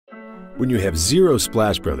When you have 0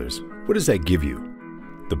 Splash Brothers, what does that give you?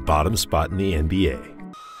 The bottom spot in the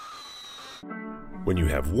NBA. When you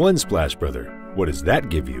have 1 Splash Brother, what does that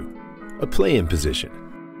give you? A play-in position.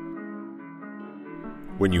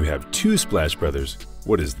 When you have 2 Splash Brothers,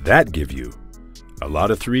 what does that give you? A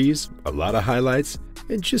lot of threes, a lot of highlights,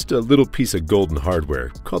 and just a little piece of golden hardware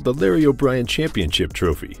called the Larry O'Brien Championship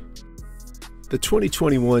Trophy. The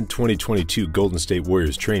 2021-2022 Golden State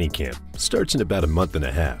Warriors training camp starts in about a month and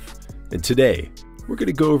a half, and today we're going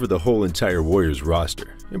to go over the whole entire Warriors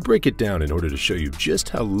roster and break it down in order to show you just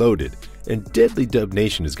how loaded and deadly Dub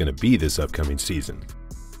Nation is going to be this upcoming season.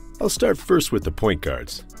 I'll start first with the point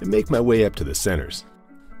guards and make my way up to the centers.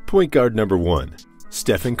 Point guard number 1,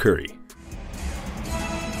 Stephen Curry.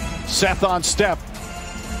 Seth on step.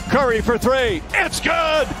 Curry for 3. It's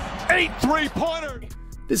good! 8 3-pointer.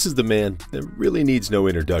 This is the man that really needs no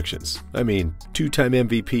introductions. I mean, 2-time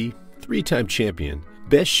MVP, 3-time champion,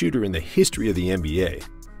 best shooter in the history of the NBA.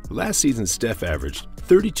 Last season, Steph averaged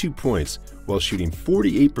 32 points while shooting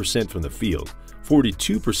 48% from the field,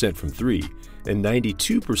 42% from 3, and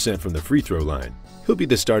 92% from the free throw line. He'll be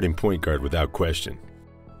the starting point guard without question.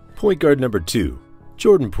 Point guard number 2,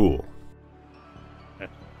 Jordan Poole.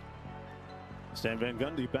 Stan Van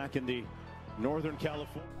Gundy back in the Northern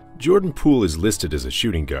California. Jordan Poole is listed as a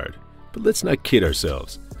shooting guard, but let's not kid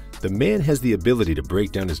ourselves. The man has the ability to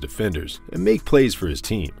break down his defenders and make plays for his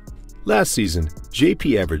team. Last season,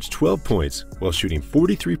 JP averaged 12 points while shooting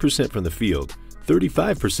 43% from the field,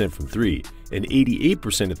 35% from 3, and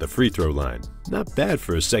 88% at the free throw line. Not bad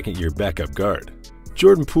for a second-year backup guard.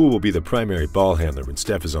 Jordan Poole will be the primary ball handler when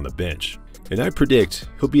Steph is on the bench, and I predict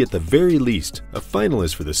he'll be at the very least a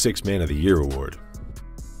finalist for the 6th Man of the Year award.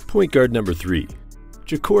 Point guard number 3,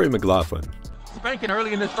 Ja'Cory McLaughlin. Spanking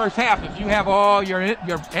early in this first half if you have all your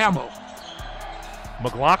ammo.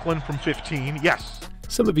 McLaughlin from 15, yes.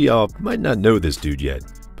 Some of y'all might not know this dude yet,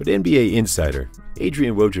 but NBA insider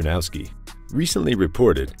Adrian Wojnarowski recently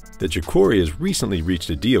reported that Ja'Cory has recently reached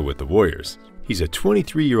a deal with the Warriors. He's a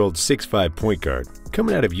 23-year-old 6'5" point guard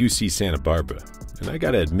coming out of UC Santa Barbara, and I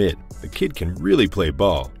gotta admit, the kid can really play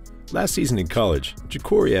ball. Last season in college,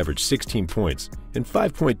 Ja'Cory averaged 16 points and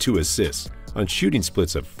 5.2 assists on shooting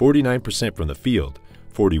splits of 49% from the field,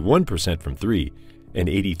 41% from 3, and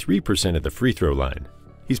 83% at the free throw line.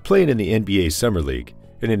 He's playing in the NBA Summer League,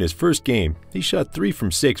 and in his first game, he shot 3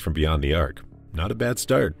 from 6 from beyond the arc. Not a bad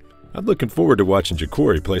start. I'm looking forward to watching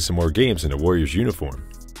Ja'Cory play some more games in a Warriors uniform.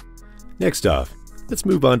 Next off, let's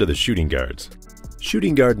move on to the shooting guards.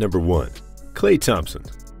 Shooting guard number 1, Klay Thompson.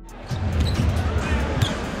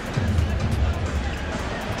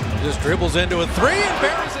 Just dribbles into a 3 and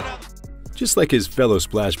buries it up. Just like his fellow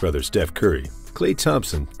Splash brother Steph Curry, Klay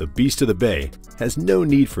Thompson, the Beast of the Bay, has no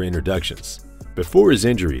need for introductions. Before his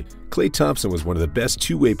injury, Klay Thompson was one of the best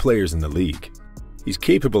two-way players in the league. He's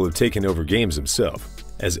capable of taking over games himself,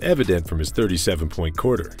 as evident from his 37-point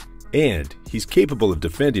quarter. And he's capable of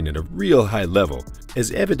defending at a real high level,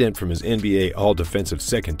 as evident from his NBA All-Defensive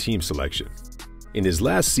Second Team selection. In his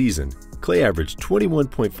last season, Klay averaged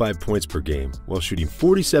 21.5 points per game while shooting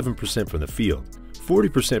 47% from the field,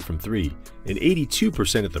 40% from 3, and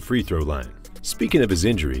 82% at the free throw line. Speaking of his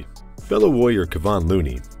injury, fellow Warrior Kevon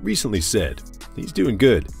Looney recently said, "He's doing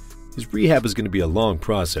good. His rehab is going to be a long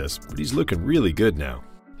process, but he's looking really good now.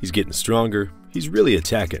 He's getting stronger, he's really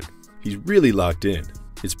attacking, he's really locked in.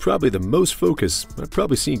 It's probably the most focus I've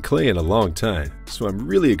probably seen Klay in a long time, so I'm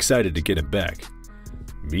really excited to get him back."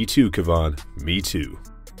 Me too, Kevon, me too.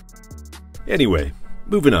 Anyway,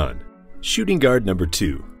 moving on. Shooting guard number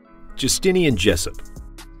 2, Justinian Jessup.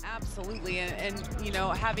 Absolutely, and you know,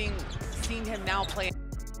 having seen him now play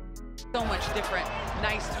so much different,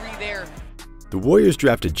 nice 3 there. The Warriors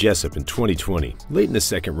drafted Jessup in 2020, late in the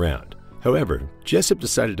 2nd round. However, Jessup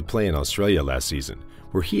decided to play in Australia last season,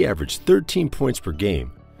 where he averaged 13 points per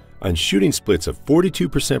game on shooting splits of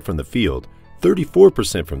 42% from the field,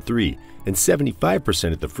 34% from 3, and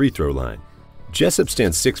 75% at the free throw line. Jessup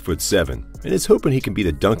stands 6'7" and is hoping he can be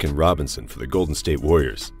the Duncan Robinson for the Golden State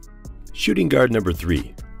Warriors. Shooting guard number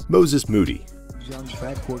 3, Moses Moody. Young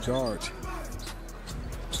backcourt guards.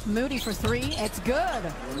 Moody for 3, it's good.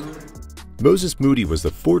 Moses Moody was the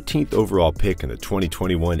 14th overall pick in the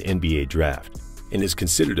 2021 NBA Draft and is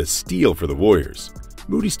considered a steal for the Warriors.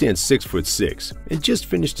 Moody stands 6'6" and just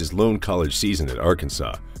finished his lone college season at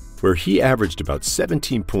Arkansas, where he averaged about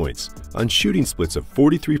 17 points on shooting splits of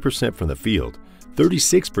 43% from the field,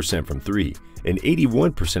 36% from 3, and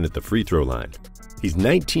 81% at the free throw line. He's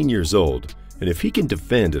 19 years old, and if he can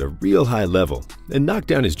defend at a real high level and knock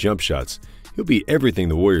down his jump shots, he'll be everything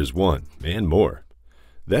the Warriors want and more.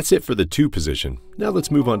 That's it for the 2 position. Now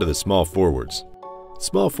let's move on to the small forwards.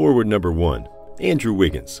 Small forward number 1, Andrew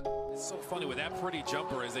Wiggins. It's so funny with that pretty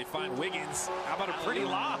jumper as they find Wiggins. How about a pretty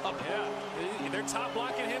lob? Yeah, they're top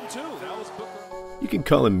blocking him too. That was Booker. You can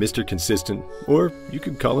call him Mr. Consistent, or you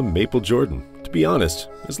could call him Maple Jordan. To be honest,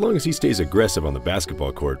 as long as he stays aggressive on the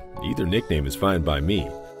basketball court, either nickname is fine by me.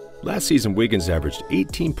 Last season, Wiggins averaged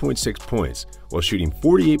 18.6 points while shooting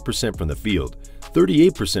 48% from the field,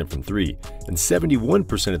 38% from 3, and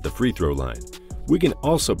 71% at the free throw line. Wiggins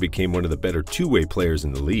also became one of the better two-way players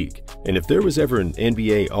in the league, and if there was ever an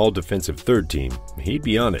NBA all-defensive third team, he'd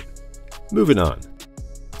be on it. Moving on.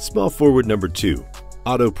 Small forward number 2,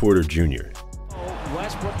 Otto Porter Jr.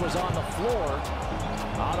 Westbrook was on the floor.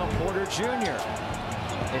 Otto Porter Jr.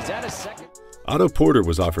 Is that a second? Otto Porter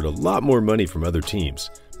was offered a lot more money from other teams,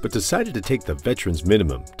 but decided to take the veterans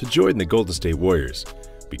minimum to join the Golden State Warriors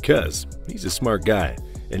because he's a smart guy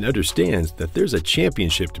and understands that there's a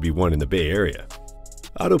championship to be won in the Bay Area.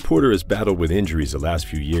 Otto Porter has battled with injuries the last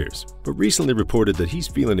few years, but recently reported that he's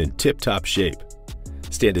feeling in tip-top shape.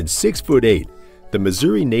 Standing 6'8", the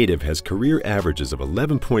Missouri native has career averages of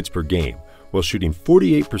 11 points per game while shooting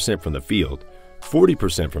 48% from the field,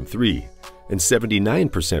 40% from 3, and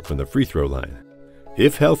 79% from the free throw line.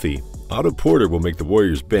 If healthy, Otto Porter will make the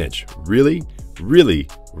Warriors bench really, really,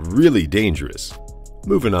 really dangerous.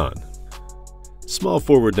 Moving on. Small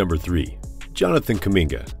forward number 3, Jonathan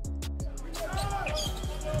Kuminga.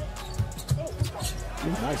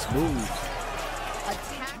 Nice move.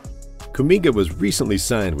 Kuminga was recently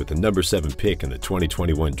signed with the number 7 pick in the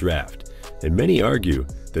 2021 draft, and many argue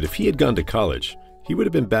that if he had gone to college, he would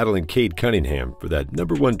have been battling Cade Cunningham for that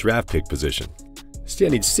number 1 draft pick position.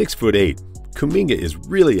 Standing 6'8", Kuminga is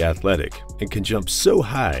really athletic and can jump so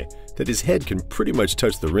high that his head can pretty much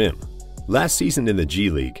touch the rim. Last season in the G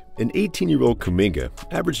League, an 18-year-old Kuminga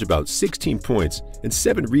averaged about 16 points and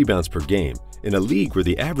 7 rebounds per game in a league where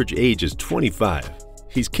the average age is 25.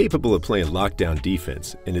 He's capable of playing lockdown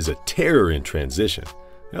defense and is a terror in transition.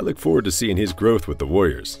 I look forward to seeing his growth with the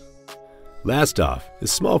Warriors. Last off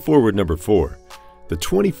is small forward number 4, the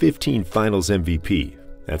 2015 Finals MVP.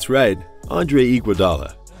 That's right, Andre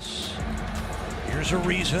Iguodala. Here's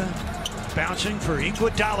Ariza bouncing for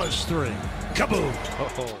Iguodala's 3.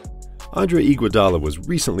 Kaboom! Andre Iguodala was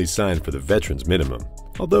recently signed for the veterans minimum.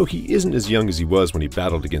 Although he isn't as young as he was when he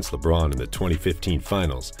battled against LeBron in the 2015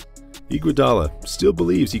 Finals, Iguodala still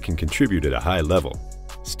believes he can contribute at a high level.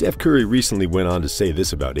 Steph Curry recently went on to say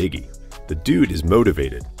this about Iggy: "The dude is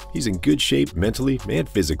motivated. He's in good shape mentally and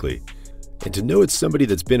physically. And to know it's somebody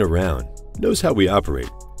that's been around, knows how we operate,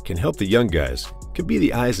 can help the young guys, can be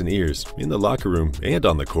the eyes and ears in the locker room and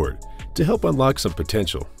on the court to help unlock some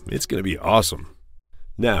potential. It's going to be awesome."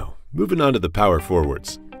 Now, moving on to the power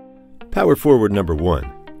forwards. Power forward number 1,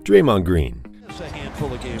 Draymond Green. That's a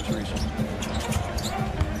handful of games recently.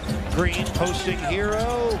 Green posting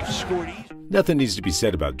hero, scored easy. Nothing needs to be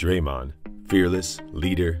said about Draymond. Fearless,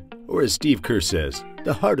 leader, or as Steve Kerr says,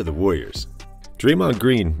 the heart of the Warriors. Draymond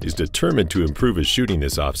Green is determined to improve his shooting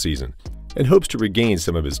this offseason and hopes to regain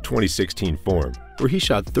some of his 2016 form, where he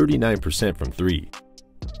shot 39% from 3.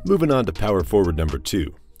 Moving on to power forward number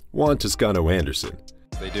 2, Juan Toscano Anderson.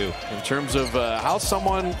 They do. In terms of how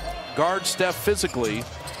someone guards Steph physically,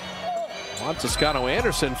 Juan Toscano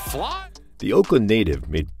Anderson fly. The Oakland native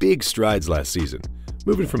made big strides last season,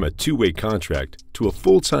 moving from a two-way contract to a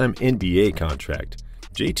full-time NBA contract.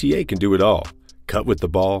 JTA can do it all. Cut with the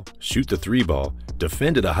ball, shoot the 3-ball,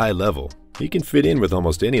 defend at a high level. He can fit in with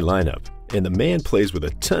almost any lineup, and the man plays with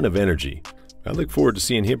a ton of energy. I look forward to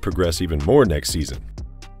seeing him progress even more next season.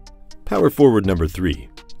 Power forward number 3,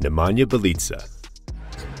 Nemanja Bjelica.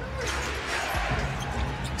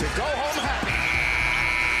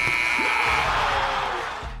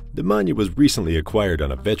 Nemanja was recently acquired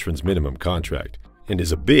on a veterans minimum contract and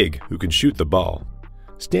is a big who can shoot the ball.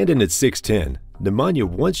 Standing at 6'10", Nemanja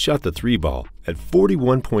once shot the 3-ball at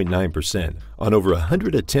 41.9% on over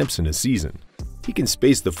 100 attempts in a season. He can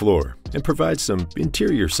space the floor and provide some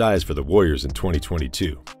interior size for the Warriors in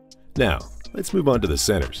 2022. Now, let's move on to the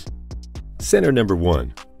centers. Center number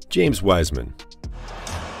 1, James Wiseman.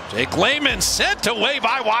 Jake Layman sent away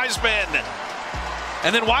by Wiseman.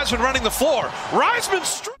 And then Wiseman running the floor. Wiseman.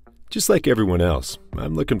 Just like everyone else,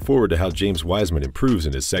 I'm looking forward to how James Wiseman improves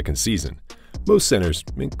in his second season. Most centers,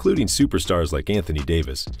 including superstars like Anthony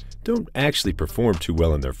Davis, don't actually perform too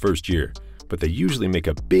well in their first year, but they usually make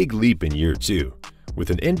a big leap in year 2.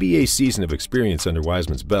 With an NBA season of experience under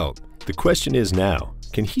Wiseman's belt, the question is now,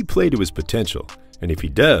 can he play to his potential? And if he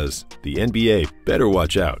does, the NBA better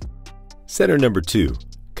watch out. Center number 2,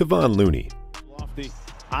 Kevon Looney. Lofty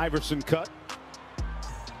Iverson cut.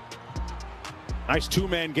 Nice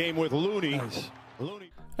two-man game with Looney.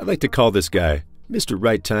 I like to call this guy Mr.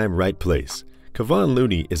 Right Time, Right Place. Kevon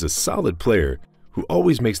Looney is a solid player who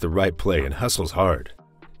always makes the right play and hustles hard.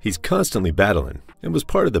 He's constantly battling and was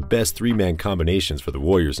part of the best three-man combinations for the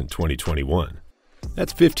Warriors in 2021.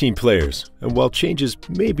 That's 15 players, and while changes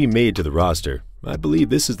may be made to the roster, I believe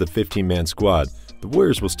this is the 15-man squad the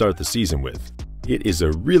Warriors will start the season with. It is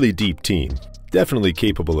a really deep team, definitely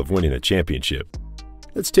capable of winning a championship.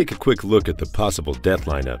 Let's take a quick look at the possible death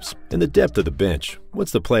lineups and the depth of the bench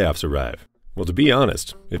once the playoffs arrive. Well, to be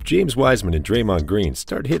honest, if James Wiseman and Draymond Green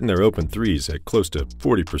start hitting their open threes at close to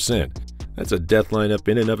 40%, that's a death lineup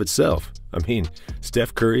in and of itself. I mean,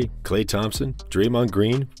 Steph Curry, Klay Thompson, Draymond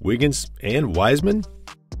Green, Wiggins, and Wiseman?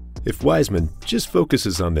 If Wiseman just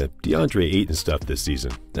focuses on the DeAndre Ayton stuff this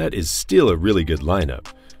season, that is still a really good lineup,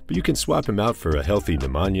 but you can swap him out for a healthy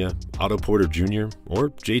Nemanja, Otto Porter Jr., or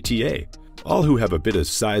JTA, all who have a bit of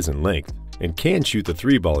size and length and can shoot the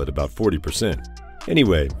three ball at about 40%.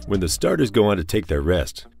 Anyway, when the starters go on to take their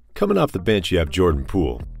rest, coming off the bench you have Jordan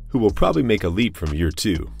Poole, who will probably make a leap from year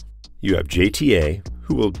 2. You have JTA,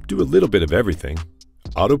 who will do a little bit of everything,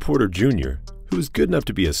 Otto Porter Jr., who is good enough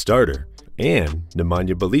to be a starter, and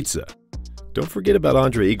Nemanja Bjelica. Don't forget about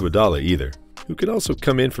Andre Iguodala either, who can also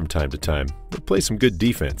come in from time to time and play some good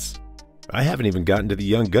defense. I haven't even gotten to the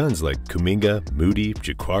young guns like Kuminga, Moody,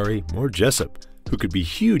 Jacquari, or Jessup, who could be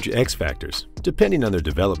huge X factors, depending on their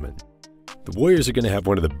development. The Warriors are going to have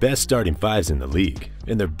one of the best starting fives in the league,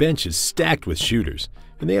 and their bench is stacked with shooters,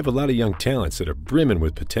 and they have a lot of young talents that are brimming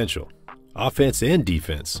with potential. Offense and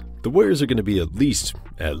defense, the Warriors are going to be at least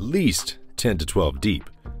 10 to 12 deep,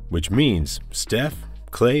 which means Steph,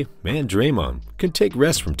 Klay, and Draymond can take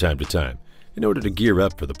rest from time to time in order to gear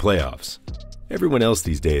up for the playoffs. Everyone else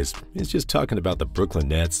these days is just talking about the Brooklyn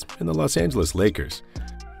Nets and the Los Angeles Lakers,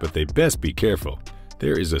 but they best be careful.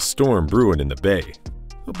 There is a storm brewing in the Bay.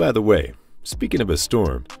 Oh, by the way, speaking of a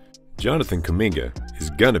storm, Jonathan Kuminga is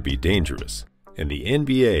gonna be dangerous, and the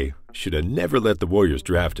NBA should have never let the Warriors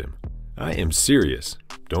draft him. I am serious.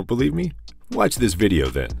 Don't believe me? Watch this video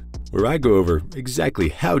then, where I go over exactly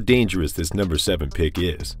how dangerous this number 7 pick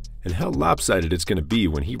is, and how lopsided it's gonna be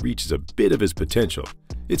when he reaches a bit of his potential.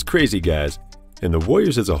 It's crazy, guys, and the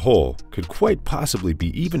Warriors as a whole could quite possibly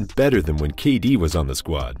be even better than when KD was on the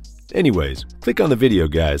squad. Anyways, click on the video,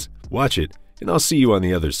 guys, watch it, and I'll see you on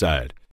the other side.